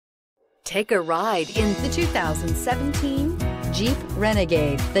Take a ride in the 2017 Jeep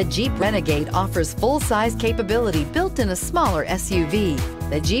Renegade. The Jeep Renegade offers full-size capability built in a smaller SUV.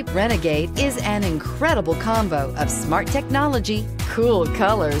 The Jeep Renegade is an incredible combo of smart technology, cool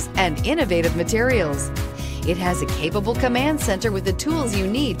colors, and innovative materials. It has a capable command center with the tools you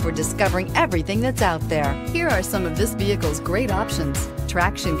need for discovering everything that's out there. Here are some of this vehicle's great options: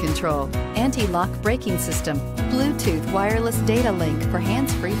 traction control, anti-lock braking system, Bluetooth wireless data link for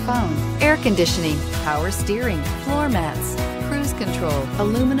hands-free phone, air conditioning, power steering, floor mats, cruise control,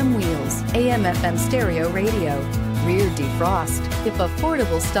 aluminum wheels, AM/FM stereo radio, rear defrost. If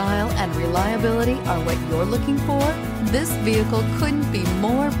affordable style and reliability are what you're looking for, this vehicle couldn't be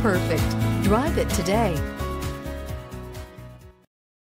more perfect. Drive it today.